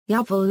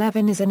Yuval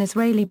Levin is an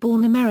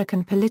Israeli-born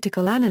American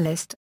political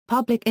analyst,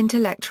 public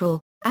intellectual,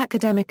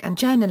 academic and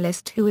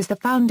journalist who is the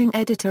founding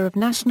editor of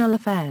National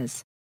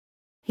Affairs.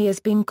 He has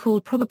been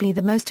called probably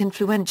the most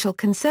influential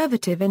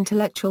conservative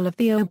intellectual of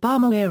the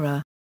Obama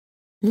era.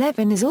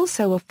 Levin is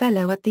also a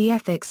fellow at the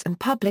Ethics and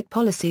Public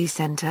Policy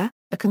Center,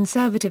 a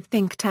conservative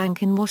think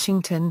tank in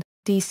Washington,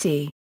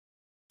 D.C.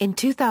 In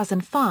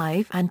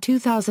 2005 and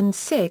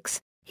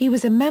 2006, he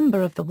was a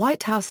member of the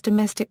White House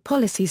Domestic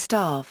Policy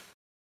Staff.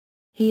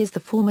 He is the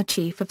former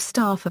Chief of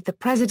Staff of the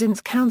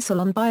President's Council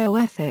on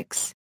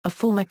Bioethics, a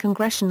former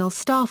congressional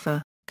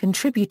staffer,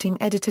 contributing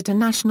editor to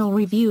National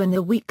Review and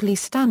The Weekly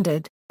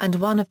Standard, and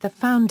one of the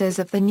founders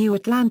of the New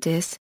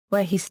Atlantis,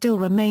 where he still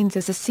remains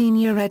as a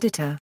senior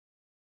editor.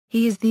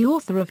 He is the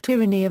author of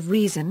Tyranny of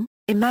Reason,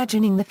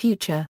 Imagining the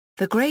Future,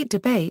 The Great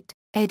Debate,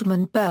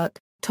 Edmund Burke,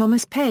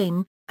 Thomas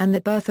Paine, and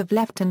The Birth of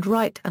Left and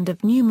Right, and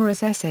of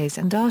numerous essays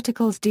and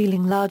articles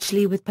dealing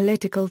largely with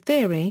political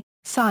theory,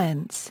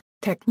 science,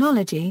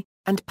 technology,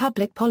 and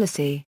public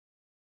policy.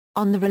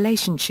 On the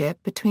relationship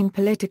between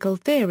political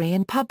theory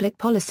and public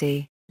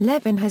policy,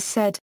 Levin has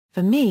said,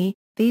 "For me,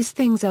 these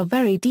things are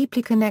very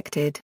deeply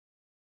connected.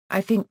 I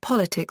think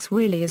politics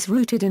really is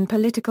rooted in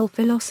political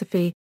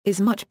philosophy,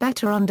 is much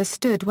better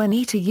understood when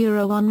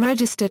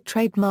unregistered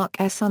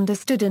trademark is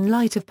understood in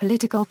light of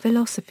political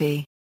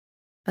philosophy.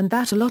 And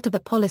that a lot of the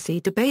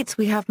policy debates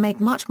we have make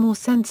much more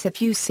sense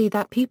if you see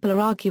that people are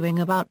arguing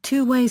about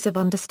two ways of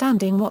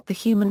understanding what the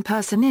human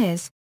person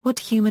is, what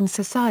human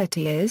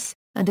society is,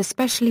 and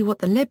especially what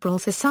the liberal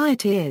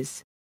society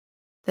is.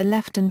 The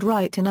left and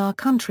right in our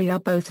country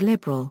are both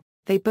liberal,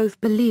 they both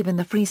believe in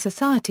the free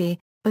society,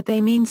 but they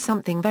mean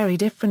something very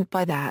different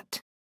by that."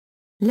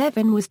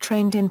 Levin was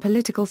trained in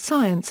political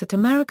science at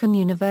American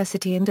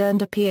University and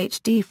earned a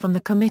Ph.D. from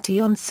the Committee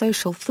on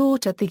Social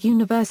Thought at the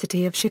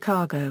University of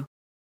Chicago.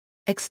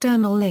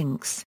 External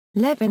links: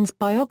 Levin's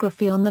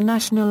biography on the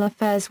National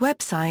Affairs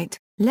website,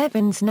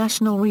 Levin's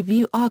National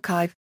Review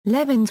Archive,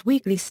 Levin's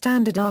Weekly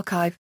Standard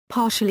Archive,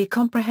 partially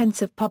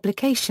comprehensive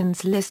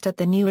publications list at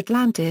the New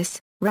Atlantis,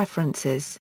 references.